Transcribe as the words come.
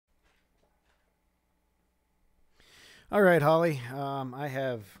All right, Holly. I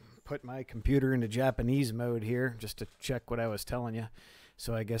have put my computer into Japanese mode here just to check what I was telling you.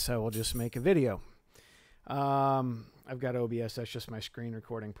 So I guess I will just make a video. I've got OBS. That's just my screen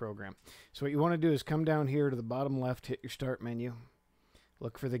recording program. So what you want to do is come down here to the bottom left, hit your start menu.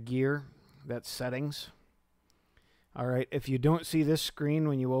 Look for the gear. That's settings. All right. If you don't see this screen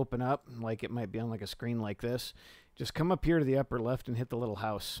when you open up, like it might be on like a screen like this, just come up here to the upper left and hit the little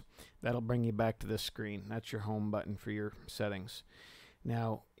house. That'll bring you back to this screen. That's your home button for your settings.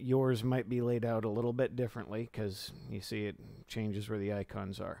 Now, yours might be laid out a little bit differently because you see it changes where the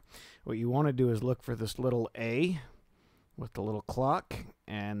icons are. What you want to do is look for this little A with the little clock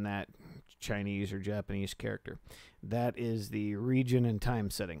and that Chinese or Japanese character. That is the region and time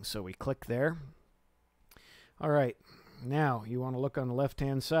setting. So we click there. All right, now you want to look on the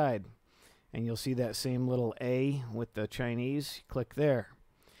left-hand side and you'll see that same little A with the Chinese. Click there.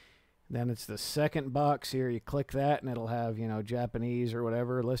 Then it's the second box here. You click that and it'll have, Japanese or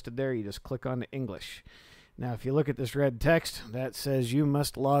whatever listed there. You just click on the English. Now, if you look at this red text, that says you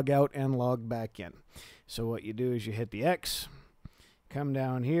must log out and log back in. So what you do is you hit the X, come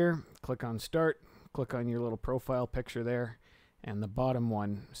down here, click on Start, click on your little profile picture there, and the bottom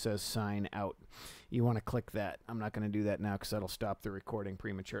one says Sign Out. You want to click that. I'm not going to do that now because that'll stop the recording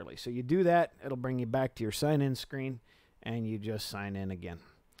prematurely. So you do that, it'll bring you back to your sign-in screen, and you just sign in again.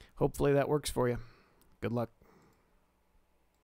 Hopefully that works for you. Good luck.